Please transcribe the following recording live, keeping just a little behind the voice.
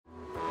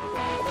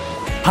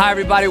Hi,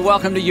 everybody.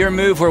 Welcome to Your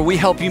Move, where we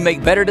help you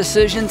make better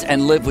decisions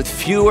and live with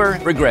fewer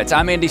regrets.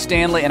 I'm Andy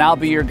Stanley, and I'll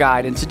be your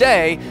guide. And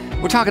today,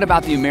 we're talking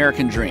about the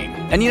American dream.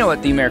 And you know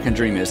what the American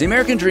dream is. The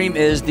American dream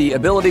is the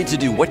ability to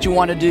do what you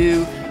want to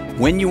do,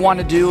 when you want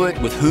to do it,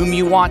 with whom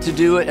you want to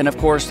do it, and of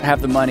course,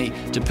 have the money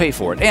to pay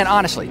for it. And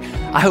honestly,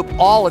 I hope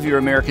all of your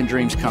American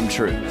dreams come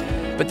true.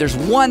 But there's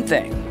one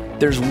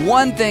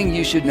thing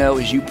you should know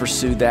as you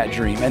pursue that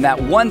dream. And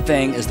that one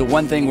thing is the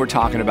one thing we're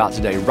talking about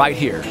today, right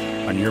here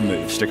on Your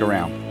Move. Stick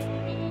around.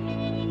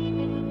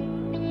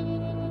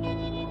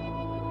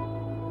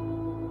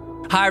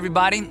 Hi,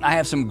 everybody. I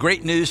have some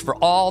great news for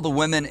all the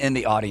women in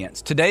the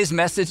audience. Today's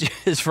message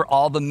is for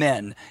all the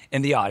men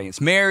in the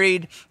audience.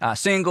 Married,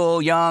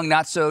 single, young,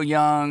 not so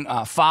young,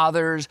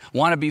 fathers,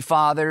 wannabe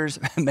fathers,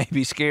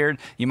 maybe scared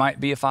you might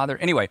be a father.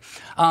 Anyway,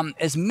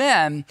 as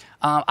men,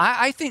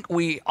 I think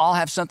we all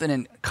have something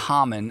in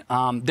common.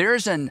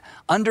 There's an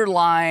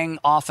underlying,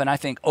 often I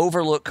think,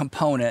 overlooked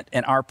component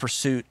in our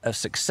pursuit of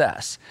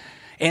success.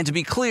 And to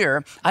be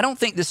clear, I don't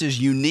think this is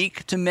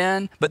unique to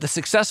men, but the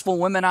successful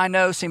women I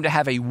know seem to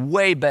have a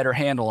way better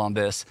handle on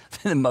this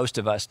than most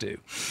of us do.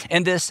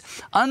 And this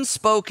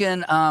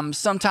unspoken,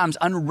 sometimes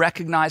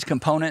unrecognized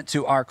component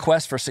to our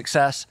quest for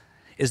success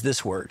is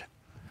this word,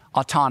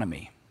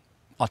 autonomy.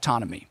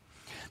 Autonomy.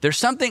 There's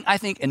something, I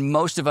think, in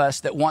most of us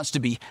that wants to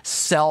be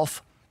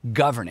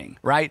self-governing,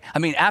 right? I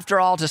mean, after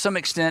all, to some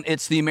extent,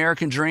 it's the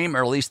American dream,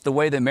 or at least the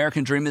way the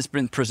American dream has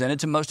been presented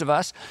to most of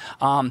us.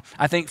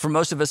 I think for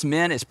most of us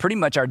men, it's pretty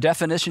much our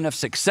definition of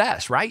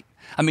success, right?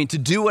 I mean, to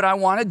do what I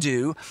want to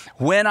do,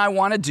 when I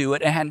want to do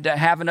it, and to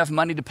have enough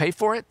money to pay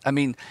for it. I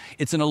mean,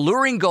 it's an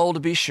alluring goal to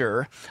be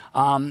sure.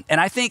 And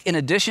I think in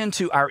addition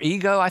to our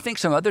ego, I think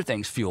some other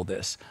things fuel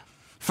this.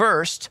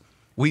 First,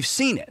 we've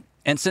seen it.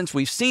 And since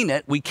we've seen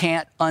it, we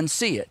can't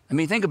unsee it. I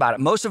mean, think about it.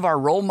 Most of our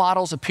role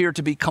models appear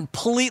to be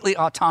completely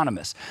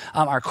autonomous.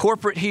 Our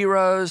corporate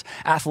heroes,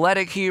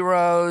 athletic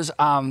heroes,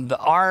 the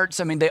arts,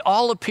 I mean, they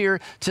all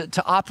appear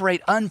to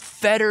operate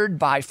unfettered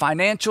by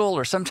financial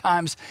or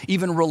sometimes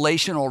even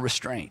relational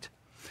restraint.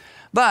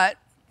 But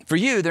for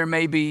you, there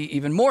may be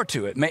even more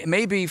to it.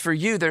 Maybe for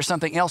you, there's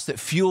something else that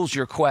fuels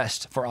your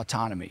quest for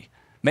autonomy.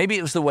 Maybe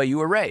it was the way you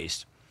were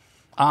raised.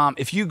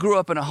 If you grew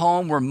up in a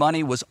home where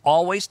money was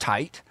always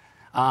tight,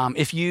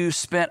 if you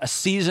spent a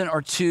season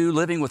or two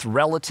living with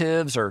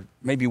relatives or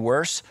maybe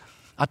worse,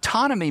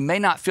 autonomy may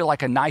not feel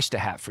like a nice to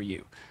have for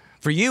you.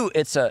 For you,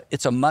 it's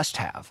a must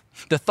have.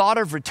 The thought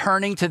of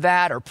returning to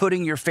that or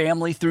putting your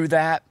family through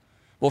that,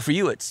 well, for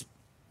you, it's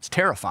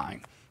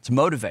terrifying. It's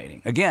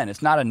motivating. Again,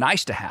 it's not a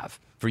nice to have.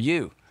 For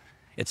you,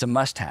 it's a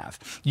must have.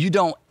 You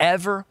don't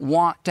ever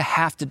want to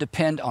have to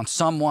depend on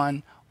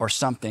someone or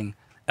something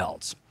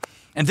else.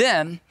 And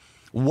then,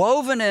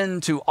 woven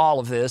into all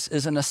of this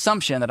is an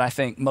assumption that I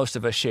think most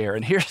of us share.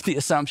 And here's the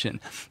assumption.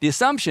 The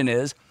assumption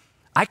is,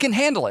 I can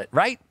handle it,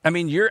 right? I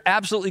mean, you're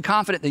absolutely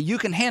confident that you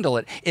can handle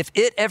it. If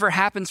it ever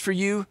happens for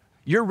you,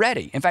 you're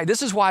ready. In fact,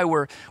 this is why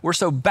we're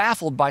so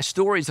baffled by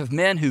stories of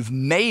men who've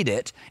made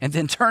it and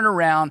then turn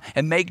around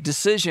and make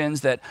decisions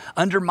that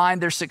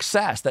undermine their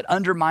success, that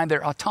undermine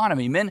their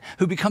autonomy. Men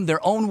who become their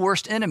own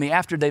worst enemy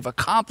after they've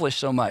accomplished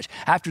so much,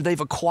 after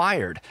they've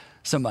acquired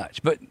so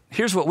much. But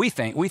here's what we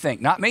think. We think,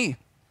 not me.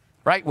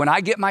 Right? When I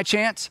get my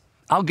chance,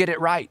 I'll get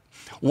it right.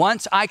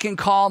 Once I can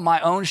call my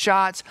own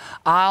shots,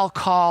 I'll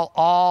call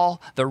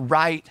all the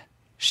right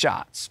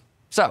shots.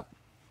 So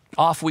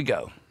off we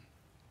go.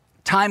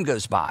 Time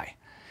goes by.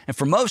 And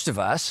for most of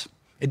us,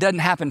 it doesn't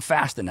happen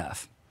fast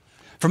enough.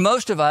 For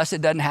most of us,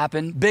 it doesn't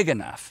happen big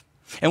enough.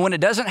 And when it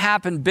doesn't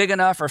happen big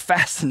enough or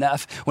fast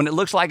enough, when it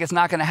looks like it's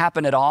not going to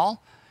happen at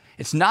all,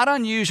 it's not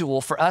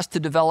unusual for us to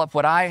develop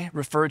what I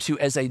refer to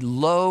as a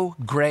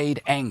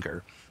low-grade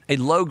anger. A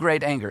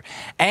low-grade anger.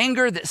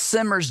 Anger that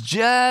simmers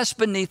just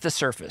beneath the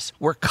surface.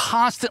 We're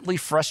constantly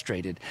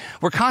frustrated.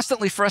 We're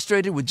constantly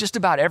frustrated with just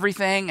about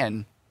everything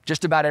and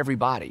just about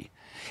everybody.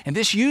 And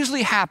this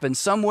usually happens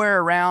somewhere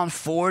around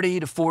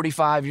 40 to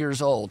 45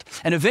 years old.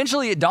 And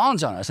eventually it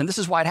dawns on us, and this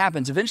is why it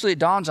happens. Eventually it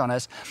dawns on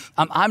us,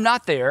 I'm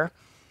not there.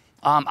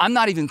 I'm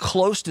not even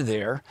close to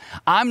there.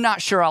 I'm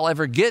not sure I'll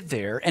ever get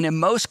there. And in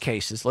most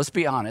cases, let's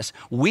be honest,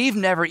 we've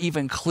never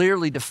even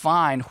clearly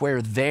defined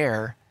where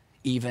there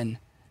even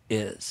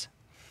is.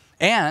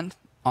 And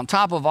on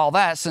top of all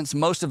that, since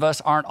most of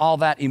us aren't all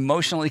that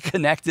emotionally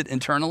connected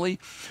internally,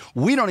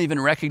 we don't even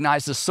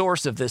recognize the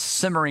source of this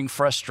simmering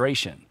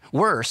frustration.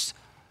 Worse,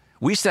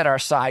 we set our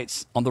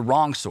sights on the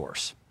wrong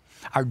source.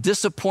 Our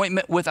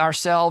disappointment with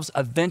ourselves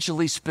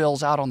eventually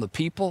spills out on the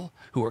people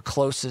who are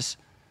closest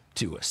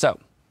to us. So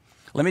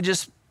let me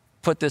just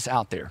put this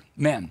out there.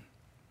 Men,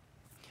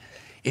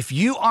 if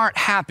you aren't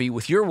happy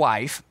with your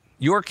wife,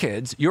 your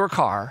kids, your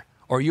car,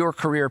 or your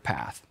career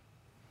path,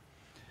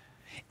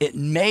 it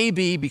may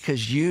be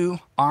because you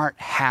aren't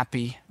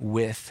happy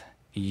with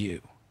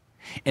you.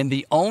 And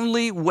the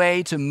only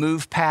way to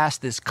move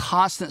past this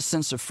constant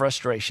sense of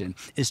frustration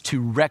is to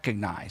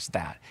recognize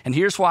that. And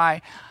here's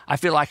why I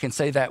feel I can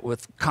say that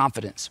with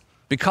confidence.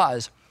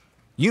 Because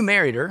you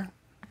married her,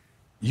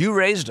 you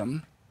raised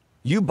them,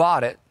 you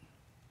bought it,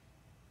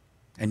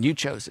 and you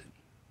chose it.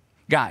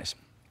 Guys,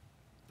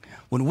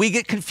 when we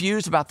get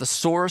confused about the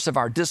source of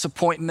our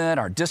disappointment,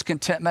 our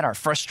discontentment, our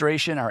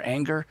frustration, our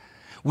anger,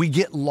 we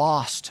get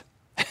lost.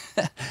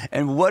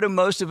 And what do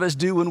most of us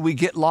do when we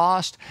get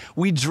lost?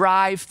 We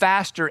drive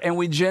faster, and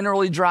we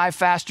generally drive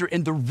faster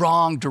in the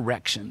wrong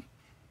direction.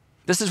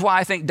 This is why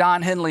I think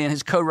Don Henley and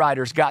his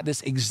co-writers got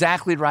this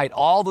exactly right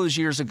all those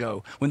years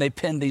ago when they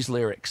penned these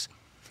lyrics.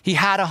 He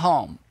had a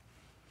home,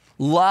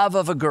 love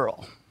of a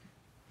girl,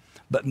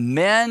 but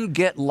men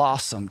get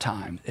lost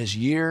sometimes as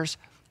years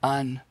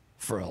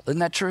unfurl. Isn't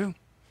that true?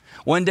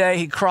 One day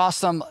he crossed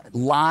some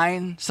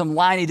line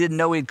he didn't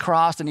know he'd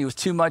crossed, and he was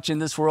too much in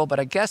this world, but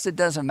I guess it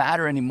doesn't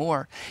matter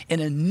anymore. In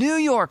a New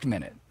York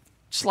minute,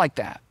 just like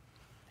that,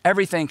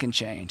 everything can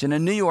change. In a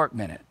New York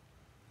minute,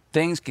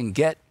 things can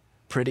get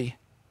pretty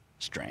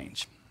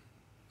strange.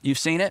 You've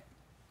seen it.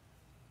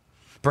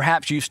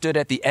 Perhaps you've stood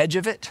at the edge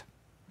of it.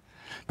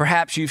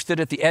 Perhaps you've stood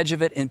at the edge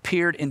of it and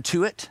peered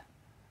into it.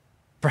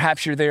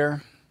 Perhaps you're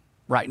there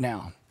right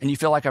now and you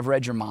feel like I've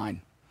read your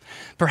mind.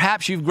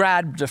 Perhaps you've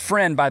grabbed a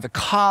friend by the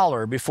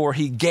collar before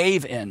he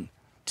gave in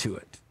to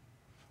it.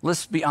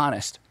 Let's be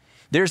honest.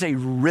 There's a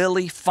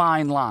really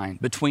fine line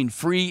between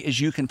free as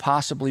you can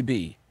possibly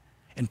be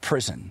and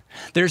prison.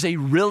 There's a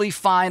really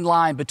fine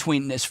line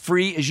between as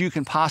free as you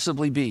can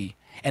possibly be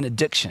and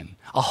addiction,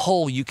 a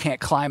hole you can't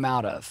climb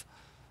out of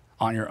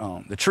on your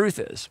own. The truth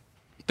is,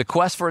 the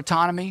quest for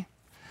autonomy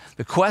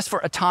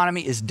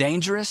is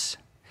dangerous.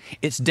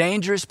 It's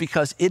dangerous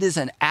because it is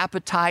an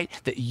appetite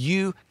that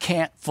you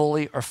can't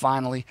fully or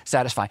finally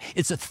satisfy.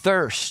 It's a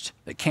thirst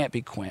that can't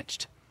be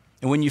quenched.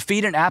 And when you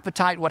feed an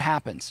appetite, what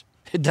happens?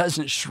 It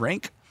doesn't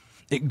shrink.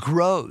 It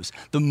grows.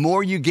 The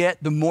more you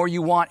get, the more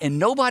you want. And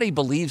nobody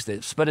believes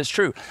this, but it's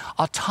true.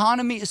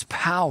 Autonomy is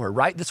power,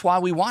 right? That's why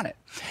we want it.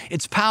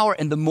 It's power.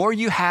 And the more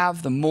you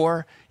have, the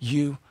more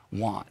you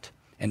want.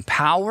 And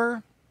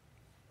power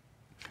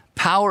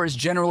is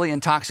generally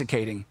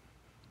intoxicating.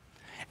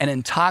 And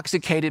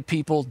intoxicated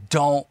people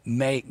don't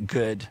make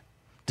good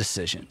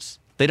decisions.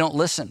 They don't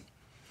listen.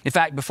 In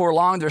fact, before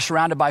long, they're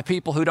surrounded by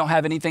people who don't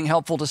have anything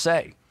helpful to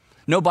say.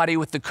 Nobody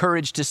with the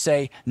courage to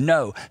say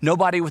no.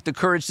 Nobody with the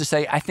courage to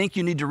say, I think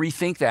you need to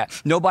rethink that.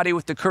 Nobody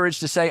with the courage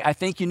to say, I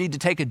think you need to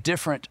take a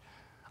different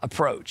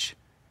approach.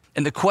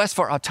 In the quest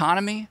for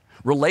autonomy,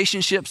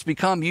 relationships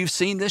become, you've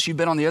seen this, you've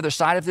been on the other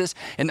side of this,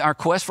 in our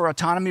quest for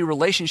autonomy,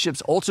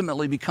 relationships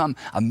ultimately become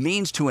a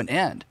means to an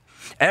end.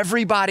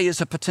 Everybody is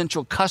a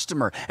potential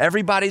customer.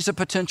 Everybody's a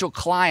potential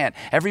client.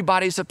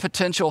 Everybody's a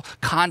potential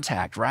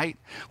contact, right?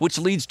 Which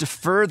leads to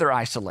further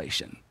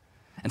isolation.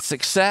 And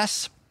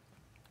success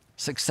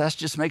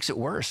just makes it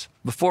worse.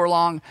 Before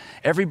long,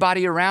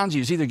 everybody around you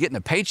is either getting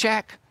a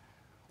paycheck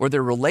or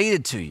they're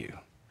related to you.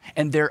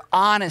 And their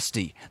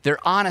honesty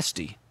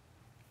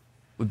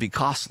would be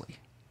costly.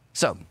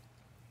 So,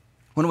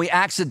 when we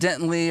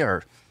accidentally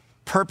or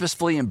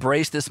purposefully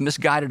embrace this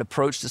misguided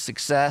approach to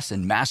success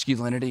and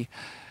masculinity,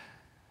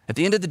 at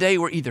the end of the day,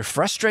 we're either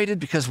frustrated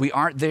because we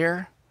aren't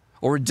there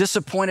or we're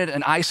disappointed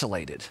and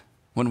isolated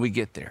when we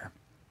get there.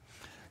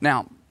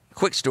 Now,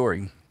 quick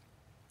story.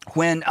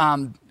 When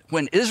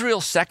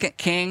Israel's second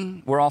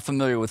king, we're all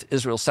familiar with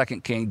Israel's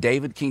second king,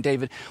 King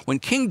David. When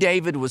King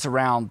David was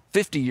around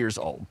 50 years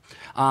old,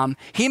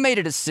 he made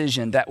a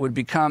decision that would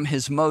become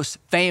his most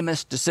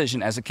famous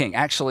decision as a king.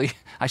 Actually,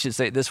 I should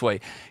say it this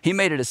way. He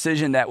made a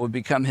decision that would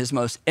become his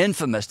most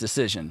infamous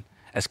decision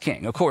as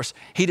king. Of course,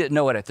 he didn't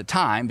know it at the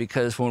time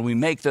because when we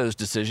make those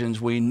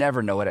decisions, we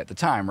never know it at the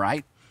time,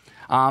 right?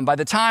 By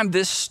the time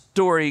this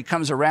story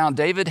comes around,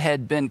 David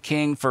had been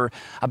king for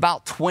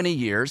about 20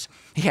 years.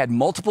 He had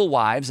multiple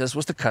wives, as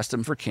was the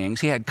custom for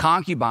kings. He had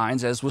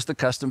concubines, as was the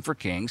custom for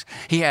kings.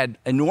 He had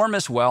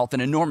enormous wealth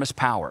and enormous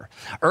power.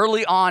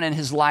 Early on in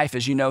his life,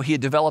 as you know, he had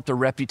developed a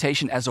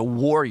reputation as a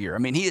warrior. I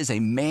mean, he is a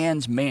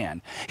man's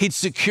man. He'd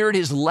secured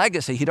his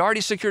legacy. He'd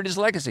already secured his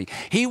legacy.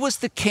 He was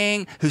the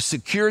king who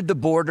secured the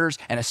borders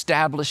and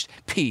established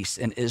peace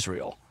in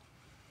Israel.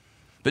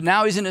 But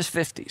now he's in his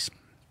 50s.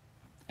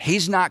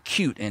 He's not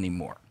cute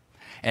anymore,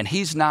 and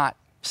he's not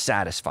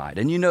satisfied.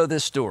 And you know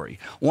this story.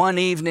 One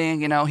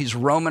evening, he's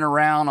roaming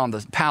around on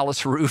the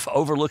palace roof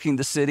overlooking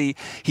the city.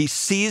 He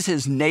sees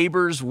his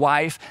neighbor's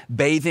wife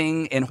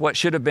bathing in what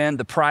should have been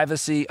the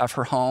privacy of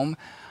her home.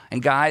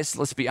 And guys,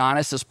 let's be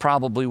honest, this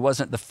probably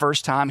wasn't the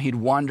first time he'd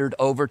wandered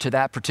over to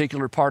that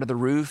particular part of the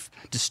roof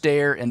to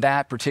stare in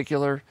that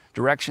particular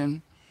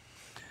direction.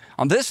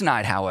 On this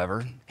night,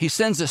 however, he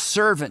sends a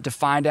servant to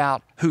find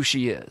out who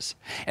she is.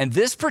 And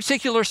this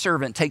particular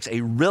servant takes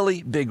a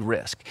really big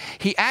risk.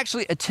 He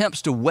actually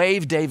attempts to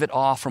wave David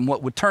off from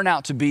what would turn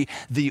out to be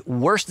the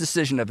worst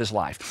decision of his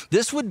life.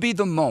 This would be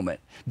the moment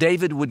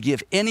David would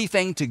give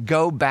anything to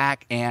go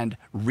back and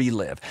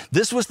relive.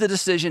 This was the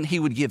decision he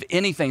would give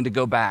anything to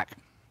go back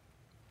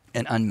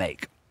and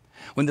unmake.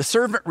 When the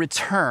servant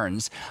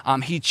returns,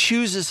 he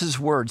chooses his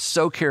words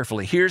so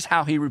carefully. Here's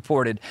how he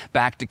reported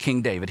back to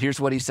King David. Here's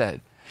what he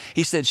said.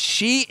 He said,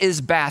 she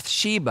is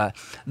Bathsheba,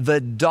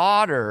 the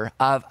daughter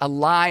of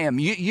Eliam.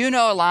 You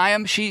know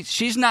Eliam,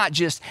 she's not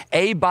just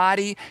a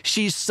body,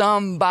 she's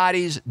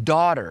somebody's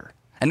daughter.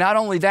 And not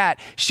only that,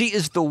 she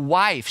is the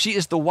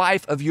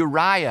wife of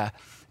Uriah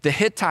the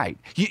Hittite.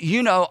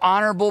 You know,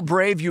 honorable,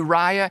 brave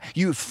Uriah.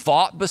 You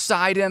fought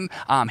beside him.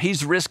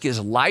 He's risked his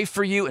life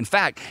for you. In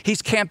fact,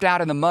 he's camped out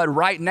in the mud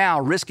right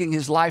now, risking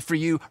his life for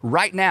you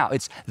right now.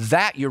 It's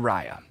that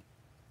Uriah.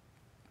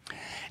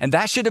 And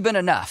that should have been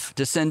enough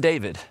to send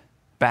David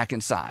back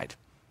inside.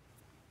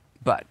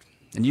 But,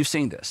 and you've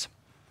seen this,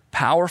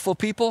 powerful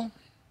people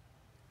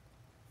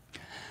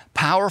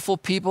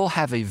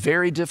have a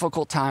very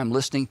difficult time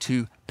listening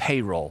to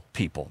payroll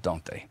people,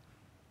 don't they?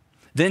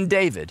 Then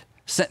David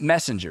sent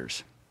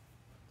messengers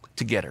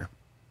to get her.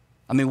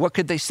 I mean, what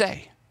could they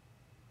say?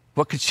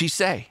 What could she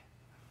say?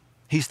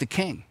 He's the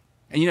king.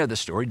 And you know the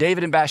story.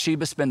 David and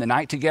Bathsheba spend the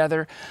night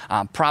together,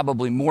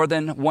 probably more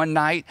than one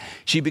night.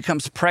 She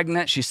becomes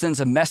pregnant. She sends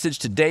a message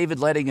to David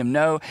letting him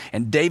know.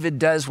 And David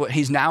does what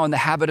he's now in the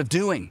habit of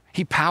doing.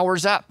 He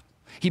powers up.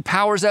 He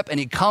powers up and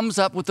he comes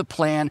up with a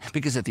plan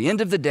because at the end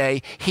of the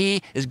day,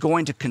 he is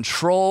going to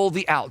control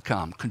the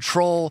outcome.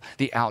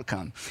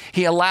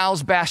 He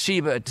allows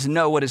Bathsheba to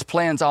know what his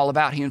plan's all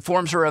about. He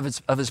informs her of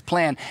his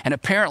plan, and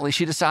apparently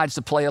she decides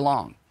to play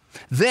along.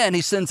 Then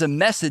he sends a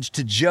message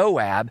to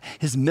Joab,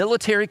 his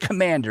military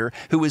commander,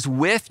 who is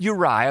with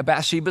Uriah,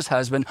 Bathsheba's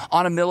husband,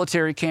 on a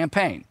military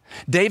campaign.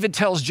 David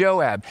tells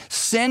Joab,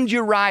 send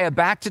Uriah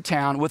back to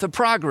town with a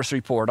progress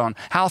report on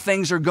how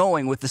things are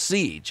going with the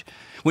siege.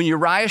 When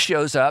Uriah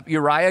shows up,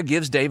 Uriah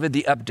gives David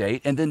the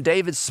update, and then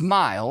David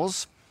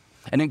smiles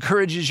and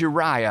encourages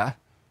Uriah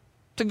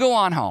to go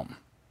on home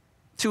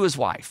to his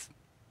wife.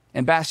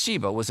 And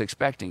Bathsheba was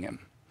expecting him.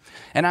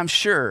 And I'm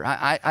sure,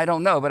 I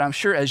don't know, but I'm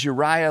sure as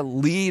Uriah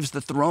leaves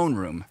the throne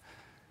room,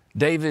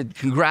 David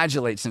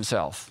congratulates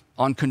himself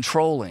on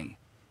controlling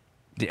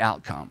the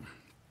outcome.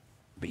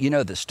 But you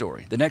know this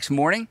story. The next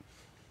morning,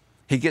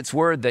 he gets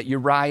word that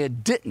Uriah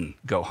didn't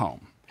go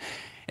home.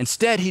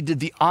 Instead, he did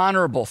the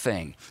honorable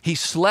thing. He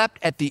slept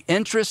at the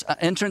entrance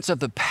of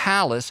the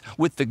palace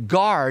with the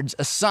guards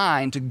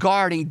assigned to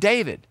guarding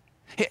David.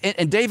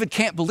 And David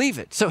can't believe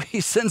it. So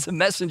he sends a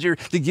messenger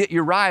to get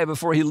Uriah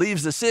before he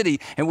leaves the city.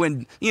 And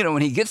when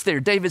he gets there,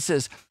 David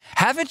says,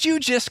 haven't you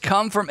just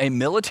come from a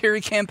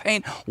military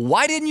campaign?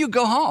 Why didn't you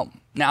go home?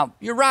 Now,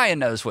 Uriah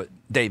knows what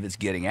David's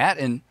getting at,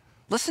 and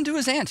listen to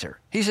his answer.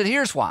 He said,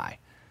 here's why.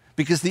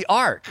 Because the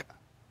ark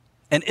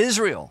and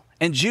Israel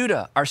and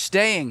Judah are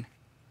staying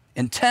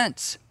in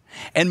tents,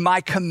 and my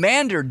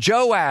commander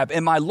Joab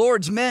and my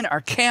Lord's men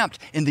are camped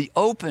in the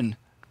open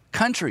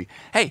country.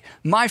 Hey,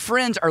 my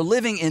friends are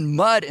living in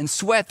mud and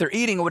sweat. They're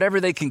eating whatever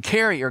they can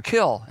carry or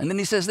kill. And then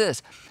he says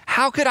this,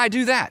 how could I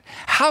do that?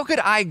 How could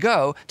I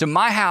go to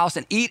my house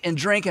and eat and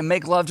drink and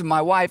make love to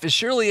my wife? As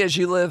surely as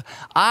you live,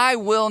 I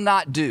will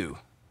not do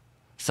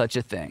such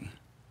a thing.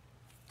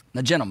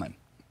 Now, gentlemen,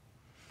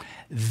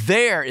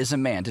 there is a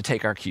man to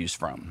take our cues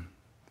from.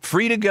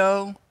 Free to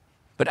go,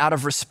 but out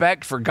of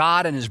respect for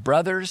God and his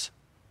brothers,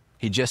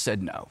 he just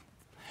said no.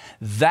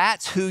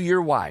 That's who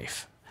your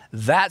wife,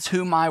 that's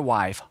who my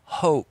wife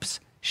hopes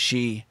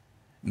she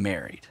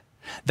married.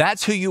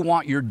 That's who you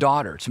want your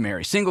daughter to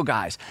marry. Single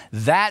guys,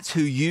 that's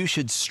who you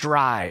should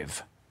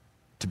strive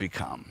to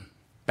become.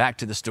 Back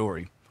to the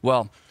story.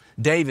 Well,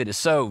 David is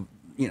so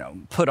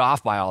put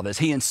off by all this.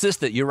 He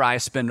insists that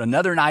Uriah spend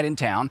another night in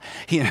town.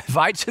 He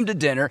invites him to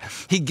dinner.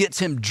 He gets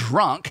him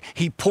drunk.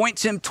 He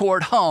points him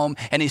toward home,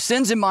 and he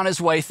sends him on his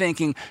way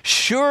thinking,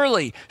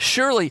 surely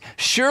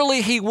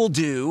he will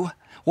do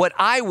what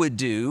I would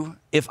do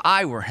if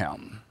I were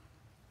him.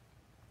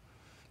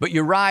 But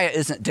Uriah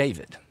isn't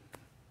David.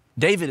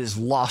 David has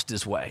lost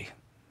his way,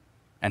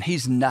 and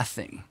he's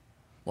nothing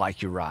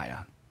like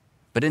Uriah.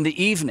 But in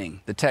the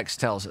evening, the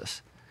text tells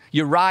us,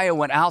 Uriah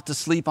went out to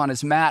sleep on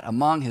his mat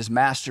among his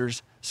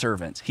master's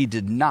servants. He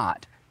did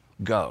not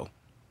go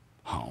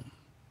home.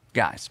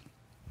 Guys,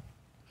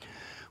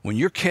 when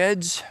your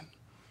kids,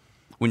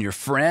 when your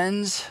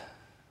friends,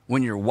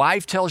 when your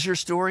wife tells your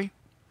story,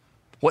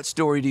 what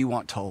story do you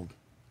want told?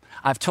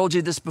 I've told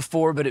you this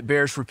before, but it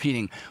bears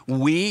repeating.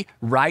 We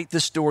write the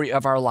story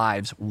of our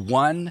lives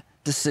one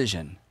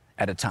decision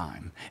at a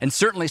time. And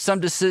certainly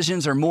some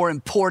decisions are more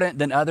important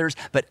than others,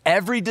 but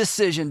every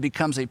decision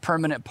becomes a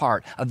permanent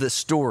part of the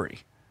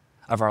story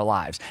of our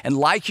lives. And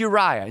like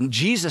Uriah, and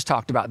Jesus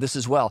talked about this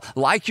as well,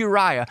 like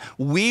Uriah,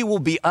 we will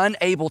be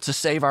unable to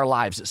save our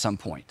lives at some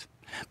point,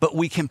 but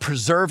we can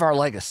preserve our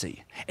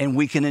legacy and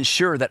we can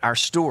ensure that our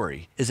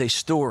story is a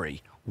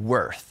story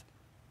worth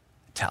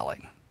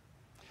telling.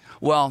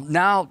 Well,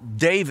 now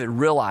David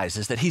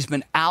realizes that he's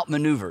been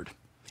outmaneuvered.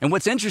 And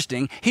what's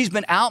interesting, he's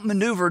been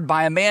outmaneuvered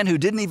by a man who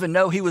didn't even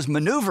know he was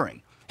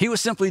maneuvering. He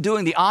was simply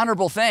doing the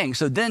honorable thing.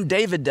 So then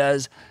David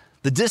does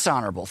the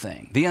dishonorable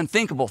thing, the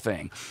unthinkable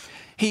thing.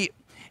 He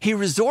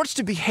resorts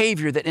to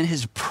behavior that in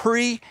his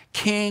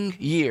pre-king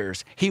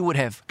years, he would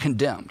have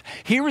condemned.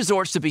 He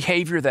resorts to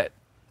behavior that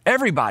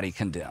everybody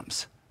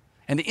condemns.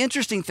 And the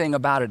interesting thing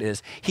about it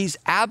is he's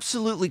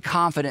absolutely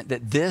confident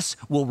that this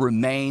will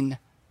remain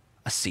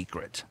a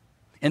secret.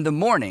 In the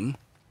morning,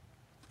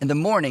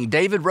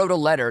 David wrote a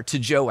letter to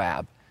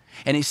Joab,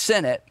 and he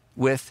sent it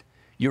with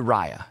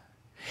Uriah.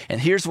 And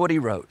here's what he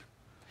wrote.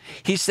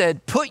 He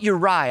said, put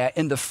Uriah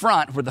in the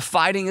front where the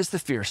fighting is the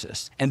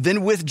fiercest, and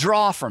then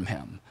withdraw from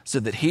him so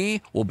that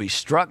he will be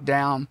struck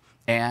down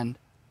and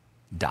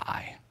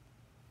die.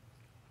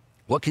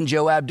 What can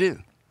Joab do?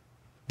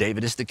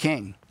 David is the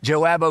king.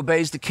 Joab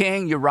obeys the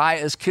king.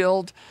 Uriah is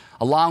killed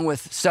along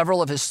with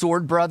several of his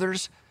sword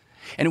brothers.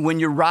 And when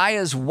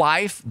Uriah's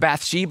wife,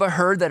 Bathsheba,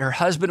 heard that her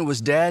husband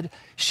was dead,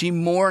 she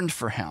mourned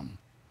for him.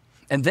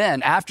 And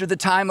then after the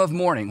time of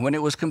mourning, when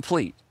it was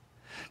complete,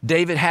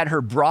 David had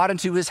her brought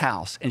into his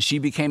house, and she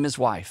became his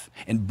wife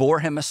and bore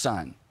him a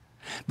son.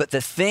 But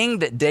the thing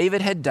that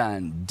David had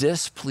done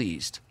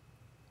displeased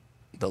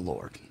the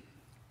Lord.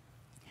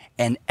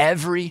 And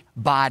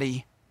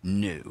everybody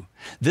knew.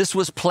 This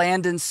was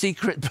planned in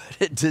secret, but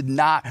it did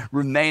not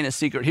remain a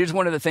secret. Here's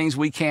one of the things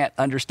we can't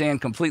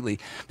understand completely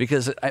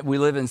because we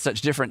live in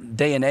such different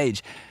day and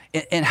age.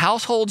 In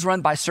households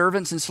run by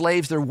servants and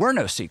slaves, there were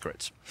no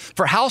secrets.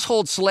 For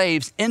household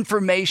slaves,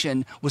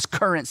 information was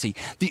currency.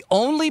 The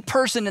only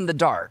person in the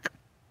dark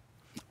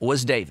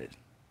was David.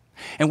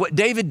 And what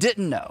David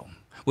didn't know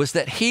was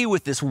that he,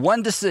 with this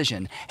one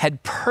decision,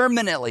 had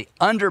permanently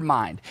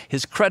undermined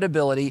his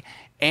credibility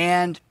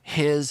and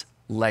his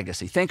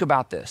legacy. Think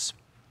about this.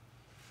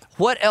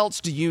 What else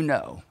do you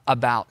know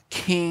about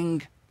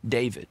King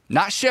David?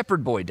 Not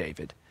shepherd boy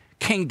David,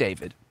 King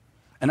David.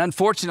 And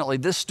unfortunately,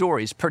 this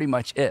story is pretty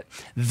much it.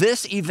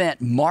 This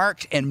event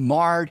marked and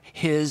marred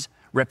his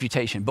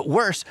reputation. But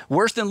worse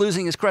than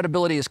losing his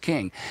credibility as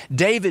king,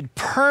 David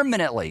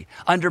permanently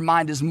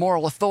undermined his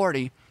moral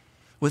authority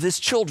with his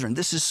children.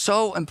 This is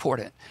so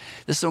important.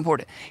 This is so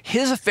important.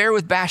 His affair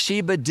with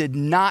Bathsheba did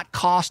not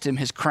cost him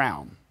his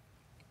crown.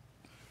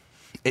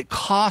 It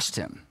cost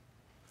him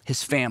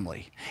his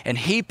family, and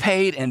he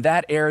paid in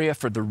that area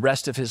for the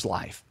rest of his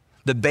life.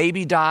 The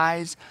baby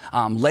dies.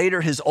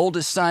 Later, his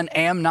oldest son,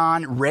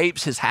 Amnon,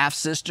 rapes his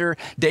half-sister.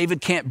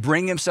 David can't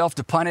bring himself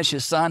to punish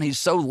his son. He's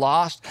so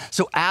lost.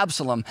 So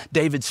Absalom,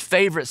 David's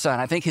favorite son,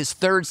 I think his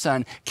third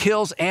son,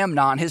 kills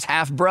Amnon, his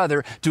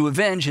half-brother, to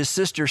avenge his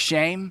sister's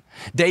shame.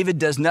 David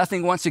does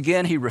nothing once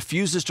again. He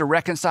refuses to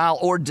reconcile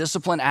or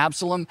discipline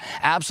Absalom.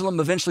 Absalom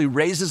eventually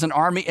raises an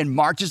army and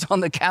marches on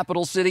the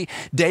capital city.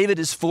 David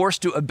is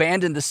forced to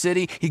abandon the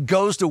city. He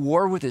goes to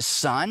war with his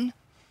son.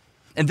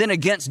 And then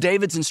against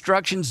David's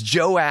instructions,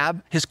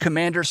 Joab, his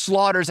commander,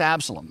 slaughters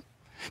Absalom.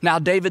 Now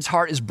David's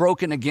heart is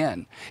broken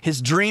again.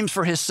 His dreams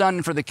for his son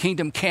and for the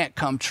kingdom can't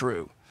come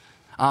true.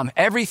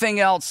 Everything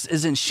else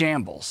is in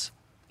shambles.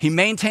 He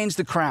maintains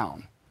the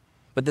crown.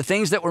 But the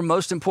things that were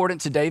most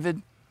important to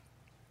David,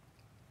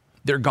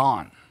 they're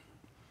gone.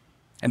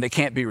 And they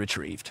can't be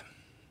retrieved.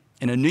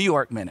 In a New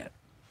York minute,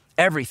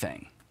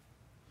 everything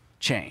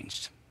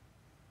changed.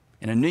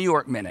 In a New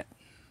York minute,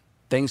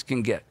 things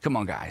can get, come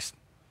on guys,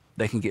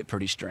 they can get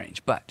pretty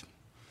strange. But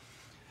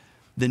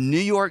the New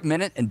York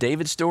minute in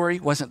David's story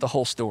wasn't the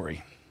whole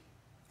story.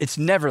 It's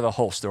never the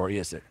whole story,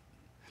 is it?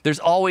 There's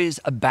always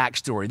a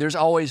backstory. There's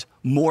always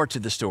more to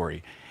the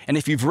story. And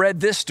if you've read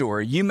this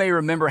story, you may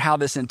remember how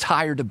this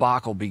entire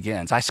debacle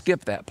begins. I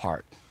skipped that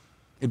part.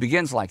 It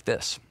begins like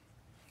this.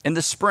 In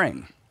the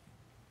spring,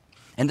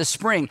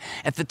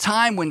 at the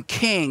time when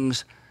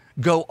kings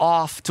go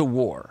off to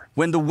war,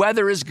 when the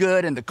weather is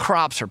good and the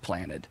crops are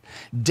planted,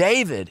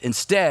 David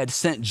instead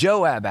sent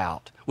Joab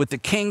out with the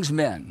king's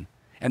men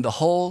and the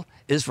whole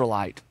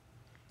Israelite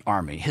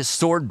army, his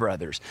sword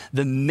brothers,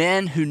 the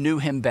men who knew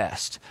him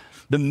best,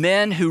 the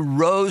men who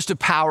rose to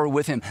power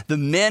with him, the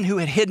men who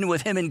had hidden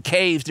with him in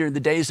caves during the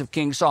days of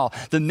King Saul,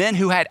 the men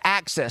who had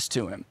access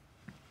to him,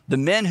 the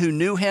men who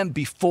knew him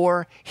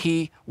before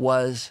he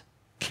was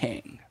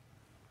king.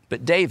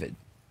 But David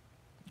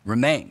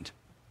remained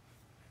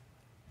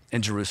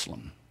in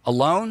Jerusalem,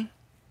 alone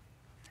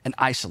and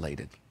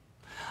isolated.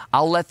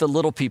 I'll let the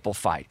little people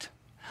fight.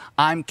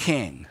 I'm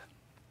king.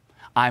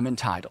 I'm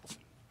entitled.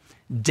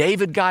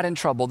 David got in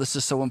trouble. This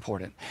is so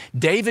important.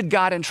 David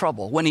got in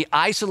trouble when he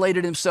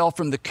isolated himself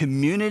from the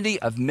community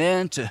of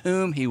men to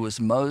whom he was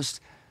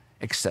most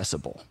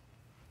accessible,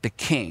 the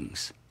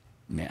king's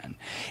men.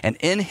 And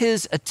in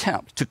his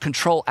attempt to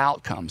control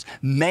outcomes,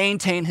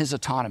 maintain his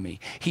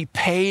autonomy, he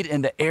paid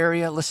in the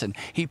area, listen,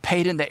 he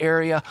paid in the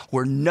area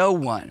where no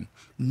one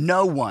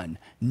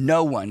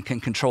can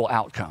control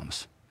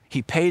outcomes.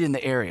 He paid in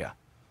the area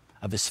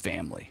of his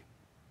family.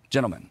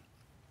 Gentlemen,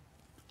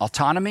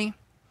 autonomy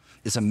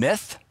is a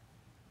myth.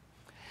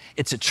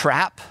 It's a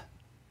trap.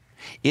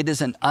 It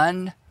is an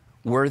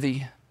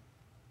unworthy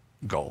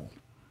goal.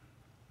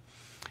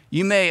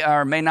 You may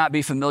or may not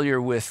be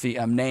familiar with the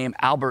name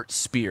Albert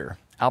Speer.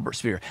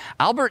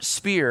 Albert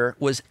Speer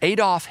was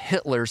Adolf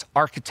Hitler's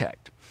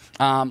architect.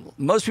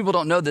 Most people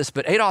don't know this,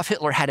 but Adolf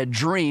Hitler had a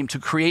dream to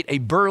create a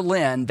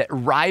Berlin that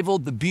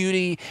rivaled the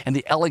beauty and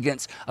the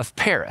elegance of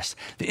Paris.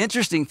 The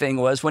interesting thing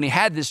was when he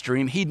had this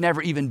dream, he'd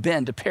never even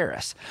been to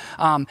Paris.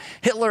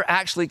 Hitler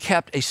actually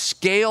kept a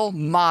scale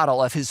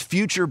model of his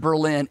future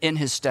Berlin in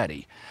his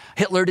study.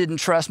 Hitler didn't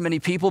trust many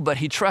people, but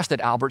he trusted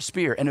Albert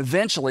Speer, and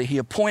eventually he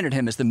appointed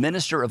him as the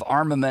Minister of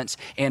Armaments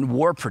and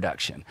War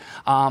Production.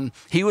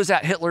 He was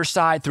at Hitler's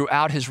side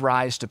throughout his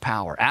rise to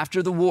power.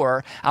 After the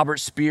war, Albert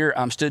Speer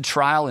stood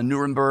trial trial in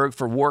Nuremberg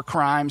for war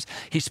crimes.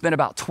 He spent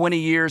about 20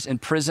 years in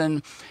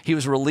prison. He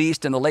was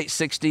released in the late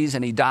 60s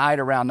and he died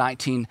around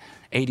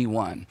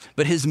 1981.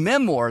 But his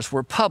memoirs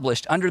were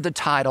published under the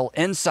title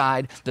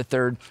Inside the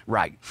Third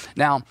Reich.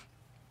 Now,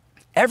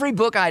 every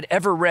book I'd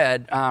ever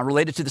read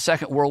related to the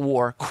Second World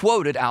War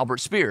quoted Albert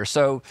Speer.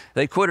 So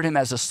they quoted him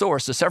as a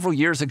source. So several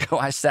years ago,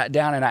 I sat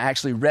down and I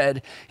actually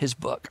read his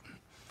book.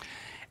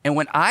 And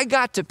when I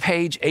got to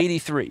page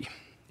 83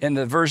 in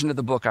the version of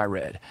the book I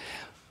read,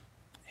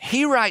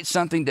 he writes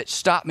something that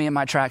stopped me in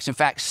my tracks. In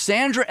fact,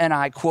 Sandra and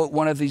I quote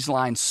one of these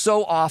lines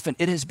so often,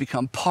 it has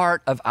become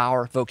part of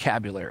our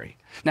vocabulary.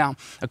 Now,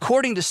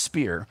 according to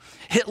Speer,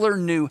 Hitler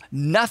knew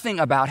nothing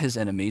about his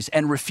enemies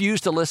and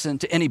refused to listen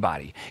to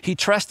anybody. He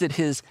trusted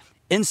his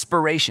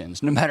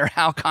inspirations, no matter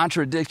how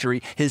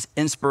contradictory his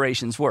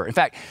inspirations were. In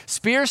fact,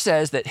 Speer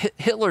says that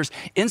Hitler's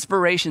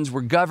inspirations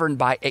were governed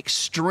by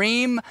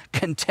extreme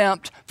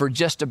contempt for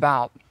just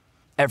about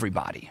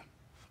everybody.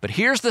 But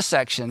here's the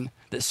section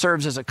that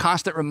serves as a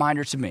constant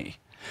reminder to me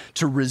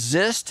to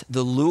resist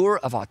the lure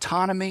of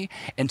autonomy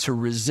and to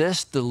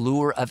resist the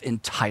lure of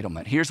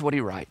entitlement. Here's what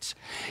he writes.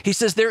 He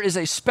says, there is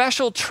a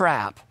special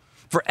trap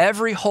for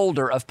every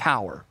holder of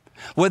power,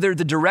 whether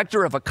the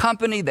director of a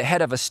company, the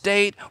head of a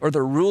state, or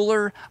the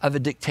ruler of a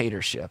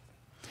dictatorship.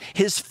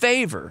 His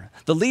favor,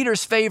 the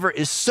leader's favor,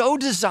 is so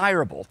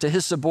desirable to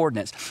his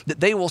subordinates that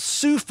they will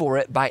sue for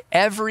it by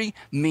every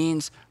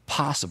means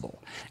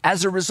possible.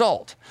 As a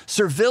result,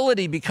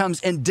 servility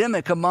becomes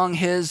endemic among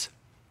his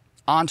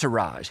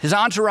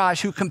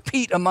entourage who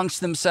compete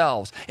amongst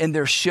themselves in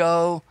their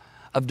show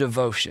of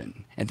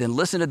devotion. And then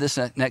listen to this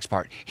next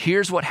part.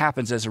 Here's what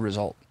happens as a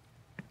result.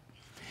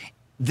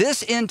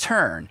 This, in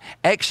turn,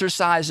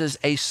 exercises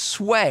a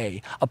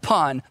sway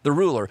upon the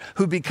ruler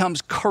who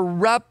becomes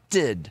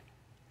corrupted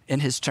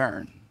in his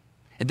turn.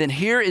 And then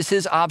here is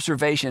his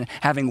observation,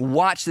 having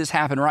watched this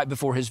happen right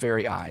before his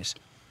very eyes.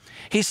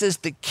 He says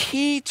the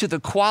key to the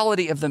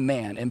quality of the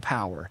man in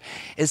power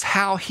is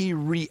how he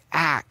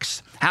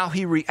reacts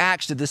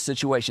to this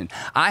situation.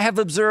 I have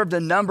observed a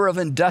number of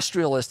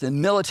industrialists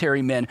and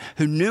military men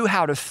who knew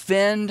how to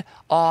fend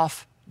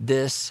off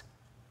this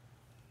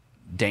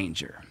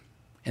danger.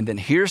 And then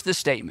here's the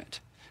statement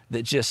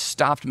that just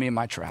stopped me in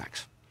my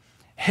tracks.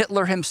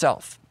 Hitler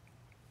himself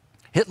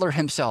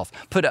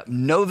put up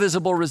no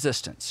visible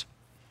resistance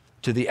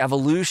to the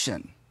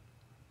evolution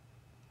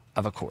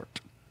of a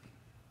court.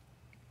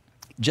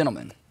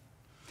 Gentlemen,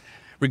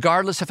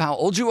 regardless of how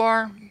old you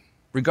are,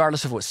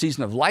 regardless of what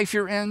season of life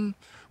you're in,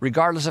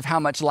 regardless of how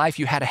much life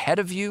you had ahead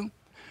of you,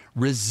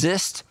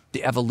 resist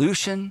the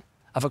evolution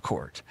of a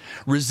court.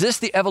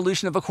 Resist the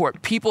evolution of a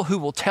court. People who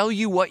will tell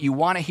you what you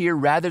want to hear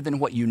rather than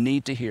what you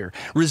need to hear.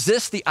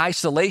 Resist the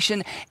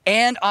isolation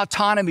and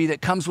autonomy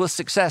that comes with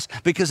success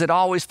because it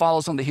always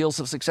follows on the heels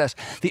of success.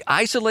 The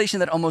isolation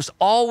that almost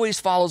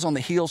always follows on the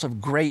heels of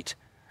great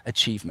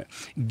achievement.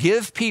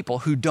 Give people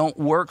who don't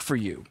work for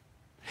you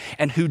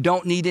and who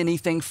don't need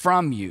anything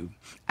from you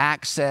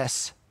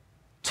access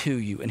to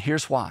you. And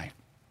here's why.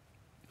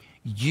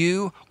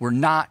 You were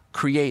not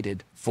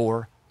created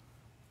for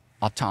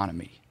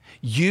autonomy.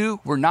 You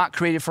were not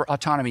created for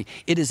autonomy.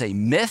 It is a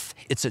myth,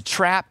 it's a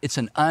trap, it's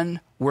an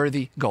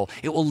unworthy goal.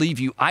 It will leave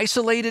you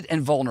isolated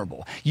and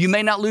vulnerable. You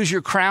may not lose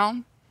your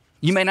crown.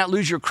 You may not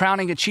lose your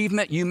crowning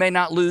achievement. You may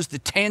not lose the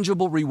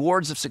tangible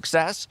rewards of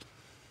success,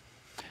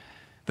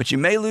 but you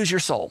may lose your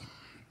soul.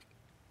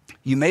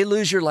 You may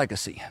lose your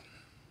legacy.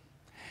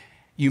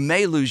 You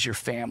may lose your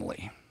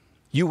family.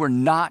 You were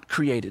not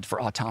created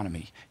for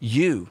autonomy.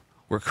 You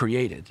were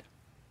created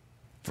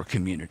for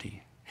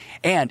community.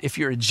 And if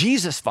you're a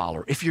Jesus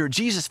follower,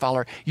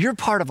 you're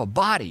part of a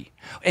body.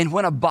 And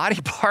when a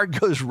body part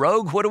goes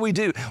rogue, what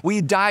do?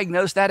 We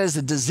diagnose that as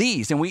a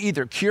disease, and we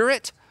either cure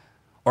it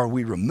or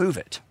we remove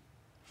it.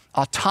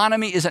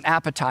 Autonomy is an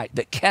appetite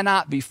that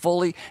cannot be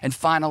fully and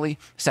finally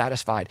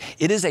satisfied.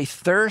 It is a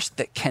thirst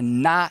that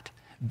cannot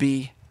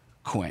be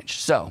quenched.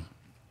 So,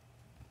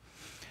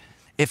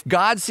 if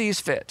God sees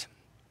fit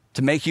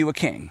to make you a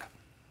king,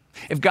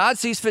 if God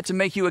sees fit to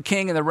make you a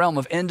king in the realm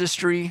of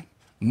industry,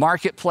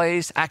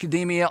 marketplace,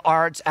 academia,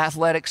 arts,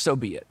 athletics, so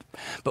be it.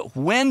 But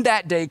when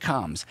that day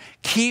comes,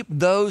 keep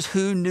those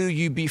who knew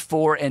you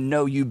before and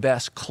know you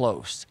best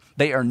close.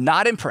 They are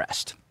not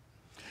impressed,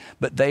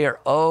 but they are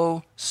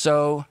oh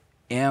so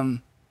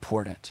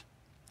important.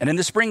 And in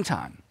the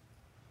springtime,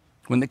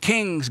 when the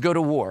kings go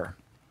to war,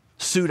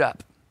 suit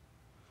up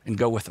and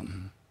go with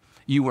them.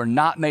 You were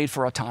not made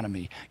for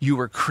autonomy. You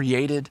were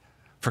created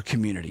for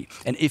community.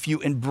 And if you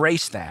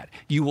embrace that,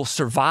 you will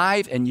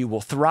survive and you will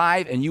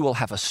thrive and you will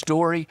have a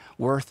story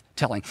worth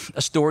telling.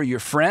 A story your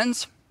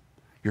friends,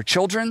 your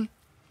children,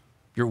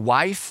 your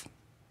wife,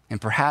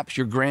 and perhaps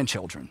your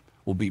grandchildren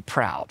will be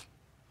proud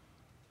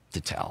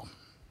to tell.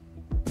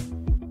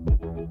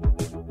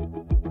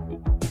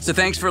 So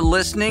thanks for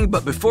listening.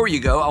 But before you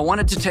go, I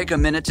wanted to take a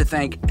minute to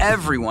thank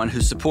everyone who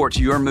supports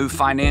Your Move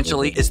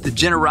financially. It's the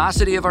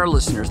generosity of our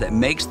listeners that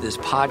makes this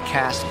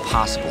podcast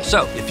possible.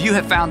 So if you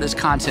have found this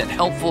content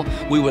helpful,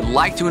 we would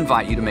like to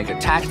invite you to make a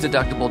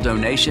tax-deductible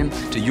donation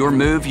to Your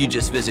Move. You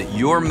just visit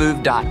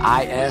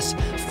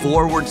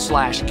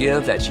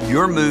yourmove.is/give. That's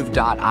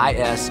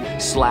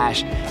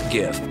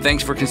yourmove.is/give.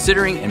 Thanks for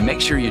considering, and make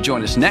sure you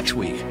join us next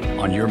week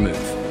on Your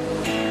Move.